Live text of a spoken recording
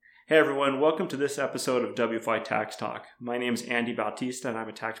Hey everyone, welcome to this episode of WFY Tax Talk. My name is Andy Bautista and I'm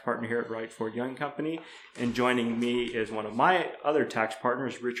a tax partner here at Wright Ford Young Company. And joining me is one of my other tax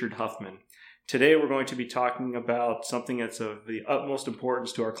partners, Richard Huffman. Today we're going to be talking about something that's of the utmost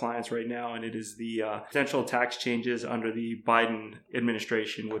importance to our clients right now, and it is the potential tax changes under the Biden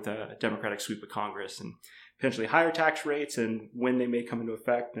administration with a Democratic sweep of Congress and potentially higher tax rates and when they may come into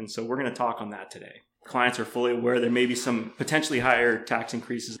effect. And so we're going to talk on that today. Clients are fully aware there may be some potentially higher tax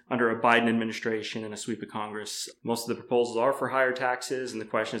increases under a Biden administration and a sweep of Congress. Most of the proposals are for higher taxes, and the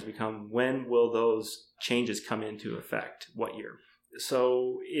question has become, when will those changes come into effect? What year?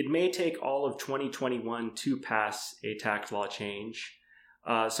 So it may take all of 2021 to pass a tax law change.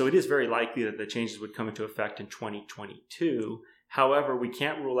 So it is very likely that the changes would come into effect in 2022. However, we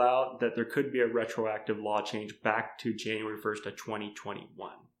can't rule out that there could be a retroactive law change back to January 1st of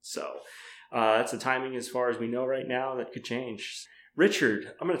 2021. So that's the timing as far as we know right now that could change.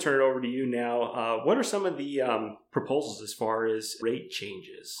 Richard, I'm going to turn it over to you now. What are some of the proposals as far as rate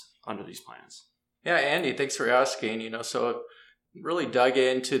changes under these plans? Yeah, Andy, thanks for asking. So really dug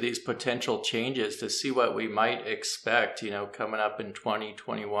into these potential changes to see what we might expect, coming up in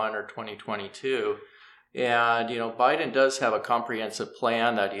 2021 or 2022. And, Biden does have a comprehensive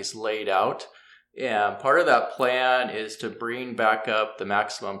plan that he's laid out. And part of that plan is to bring back up the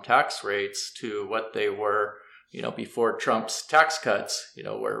maximum tax rates to what they were, before Trump's tax cuts.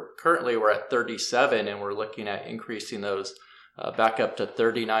 We're at 37 and we're looking at increasing those back up to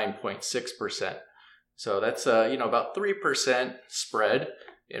 39.6%. So that's, about 3% spread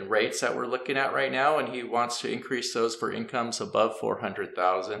in rates that we're looking at right now. And he wants to increase those for incomes above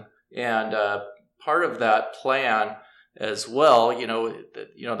 $400,000. And part of that plan as well,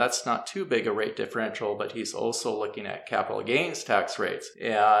 that's not too big a rate differential, but he's also looking at capital gains tax rates.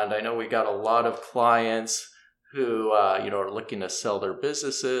 And I know we got a lot of clients who, are looking to sell their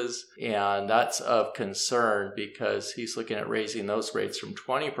businesses, and that's of concern because he's looking at raising those rates from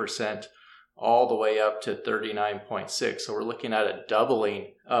 20% all the way up to 39.6. So we're looking at a doubling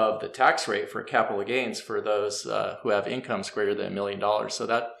of the tax rate for capital gains for those who have incomes greater than $1 million. So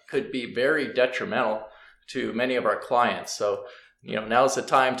that could be very detrimental to many of our clients. So, now's the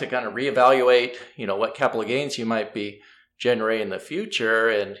time to kind of reevaluate, what capital gains you might be generating in the future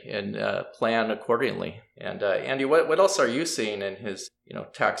and plan accordingly. And Andy, what else are you seeing in his,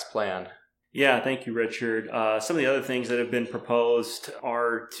 tax plan? Yeah, thank you, Richard. Some of the other things that have been proposed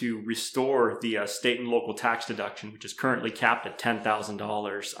are to restore the state and local tax deduction, which is currently capped at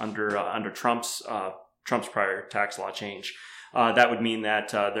 $10,000 under Trump's prior tax law change. That would mean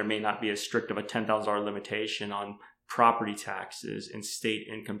that there may not be as strict of a $10,000 limitation on property taxes and state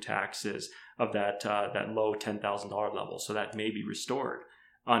income taxes of that low $10,000 level. So that may be restored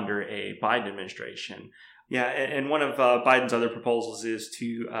under a Biden administration. Yeah, and one of Biden's other proposals is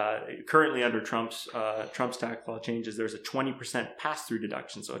to currently under Trump's tax law changes, there's a 20% pass-through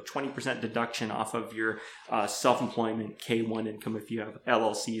deduction, so a 20% deduction off of your self-employment K-1 income if you have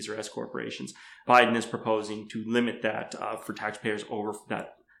LLCs or S corporations. Biden is proposing to limit that for taxpayers over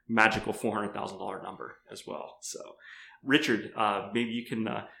that magical $400,000 number as well. So, Richard, maybe you can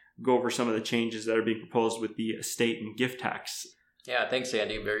go over some of the changes that are being proposed with the estate and gift tax. Yeah, thanks,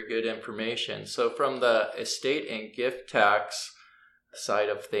 Andy. Very good information. So from the estate and gift tax side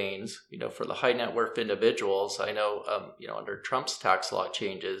of things, for the high net worth individuals, I know, under Trump's tax law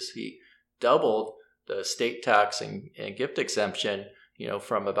changes, he doubled the estate tax and gift exemption,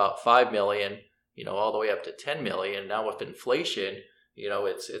 from about $5 million, all the way up to $10 million. Now with inflation,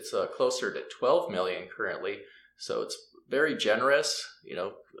 it's closer to $12 million currently. So it's very generous,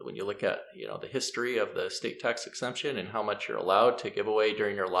 when you look at, the history of the state tax exemption and how much you're allowed to give away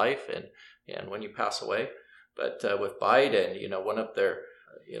during your life and when you pass away. But with Biden, one of their,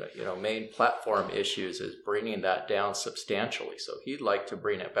 main platform issues is bringing that down substantially. So he'd like to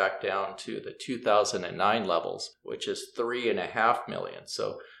bring it back down to the 2009 levels, which is $3.5 million.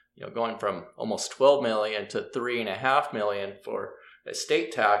 So, going from almost $12 million to $3.5 million for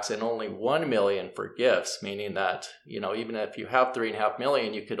estate tax and only $1 million for gifts, meaning that, even if you have $3.5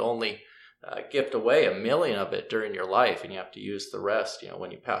 million, you could only gift away $1 million of it during your life, and you have to use the rest, when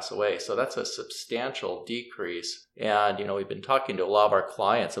you pass away. So that's a substantial decrease. And, we've been talking to a lot of our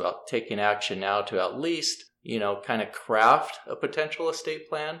clients about taking action now to at least, kind of craft a potential estate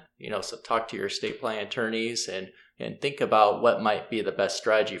plan, so talk to your estate plan attorneys and think about what might be the best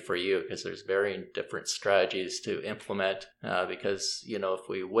strategy for you, because there's varying different strategies to implement. Because, if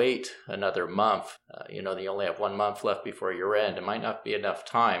we wait another month, you only have 1 month left before year end. It might not be enough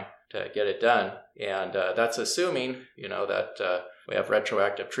time to get it done. And that's assuming, that we have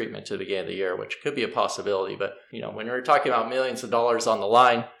retroactive treatment to the beginning of the year, which could be a possibility. But, when you're talking about millions of dollars on the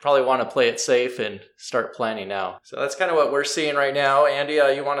line, probably want to play it safe and start planning now. So that's kind of what we're seeing right now. Andy,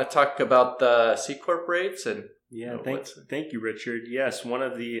 you want to talk about the C Corp rates? And yeah, thank you, Richard. Yes, one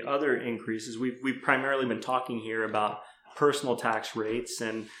of the other increases, we've primarily been talking here about personal tax rates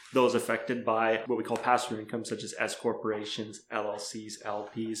and those affected by what we call pass-through income, such as S corporations, LLCs,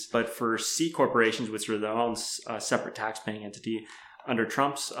 LPs. But for C corporations, which are their own separate tax-paying entity, under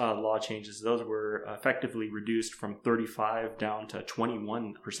Trump's law changes, those were effectively reduced from 35 down to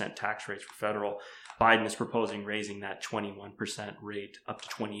 21% tax rates for federal. Biden is proposing raising that 21% rate up to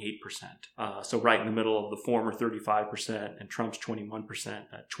 28%. So right in the middle of the former 35% and Trump's 21%,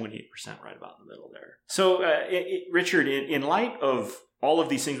 28% right about in the middle there. So Richard, in light of all of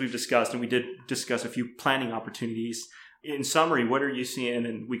these things we've discussed, and we did discuss a few planning opportunities, in summary, what are you seeing?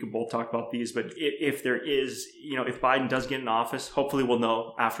 And we could both talk about these, but if there is, if Biden does get in office, hopefully we'll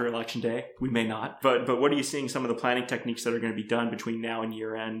know after Election Day. We may not. But what are you seeing some of the planning techniques that are going to be done between now and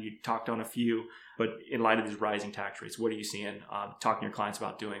year end? You talked on a few, but in light of these rising tax rates, what are you seeing, talking to your clients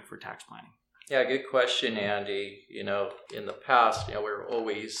about doing for tax planning? Yeah, good question, Andy. In the past, we're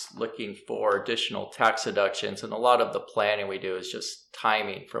always looking for additional tax deductions, and a lot of the planning we do is just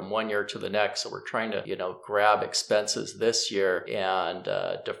timing from one year to the next. So we're trying to, grab expenses this year and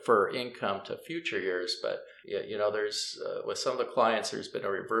defer income to future years. But there's with some of the clients, there's been a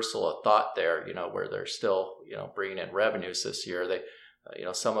reversal of thought there. Where they're still, bringing in revenues this year. They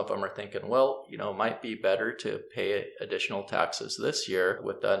some of them are thinking, well, it might be better to pay additional taxes this year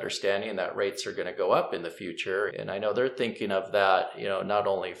with the understanding that rates are going to go up in the future. And I know they're thinking of that, not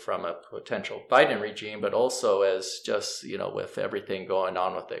only from a potential Biden regime, but also as just, with everything going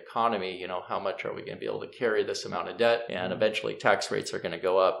on with the economy, how much are we going to be able to carry this amount of debt? And eventually tax rates are going to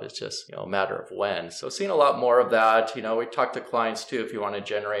go up. It's just, a matter of when. So seeing a lot more of that. We talk to clients too, if you want to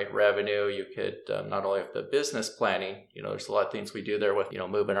generate revenue, you could not only with the business planning, there's a lot of things we do there with,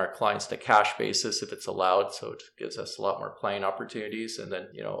 moving our clients to cash basis if it's allowed. So it gives us a lot more playing opportunities. And then,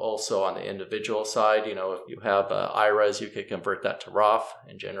 also on the individual side, if you have IRAs, you could convert that to Roth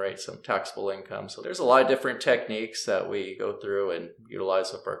and generate some taxable income. So there's a lot of different techniques that we go through and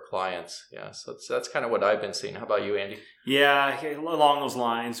utilize with our clients. Yeah. So that's kind of what I've been seeing. How about you, Andy? Yeah, along those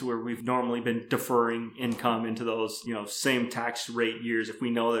lines where we've normally been deferring income into those, same tax rate years. If we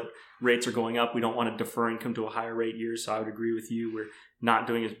know that rates are going up, we don't want to defer income to a higher rate year. So I would agree with you. We're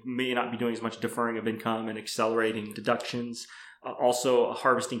may not be doing as much deferring of income and accelerating deductions. Also,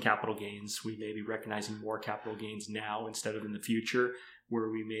 harvesting capital gains. We may be recognizing more capital gains now instead of in the future,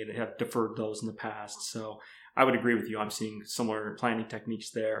 where we may have deferred those in the past. So I would agree with you. I'm seeing similar planning techniques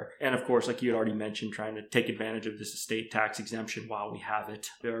there. And of course, like you had already mentioned, trying to take advantage of this estate tax exemption while we have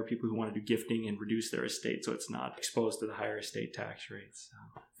it. There are people who want to do gifting and reduce their estate so it's not exposed to the higher estate tax rates. So,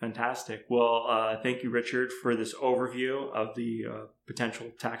 fantastic. Well, thank you, Richard, for this overview of the potential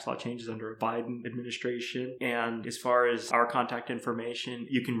tax law changes under a Biden administration. And as far as our contact information,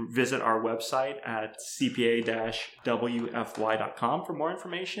 you can visit our website at cpa-wfy.com for more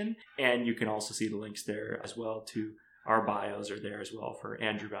information. And you can also see the links there as well to our bios are there as well for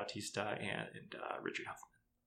Andrew Bautista and Richard Huffman.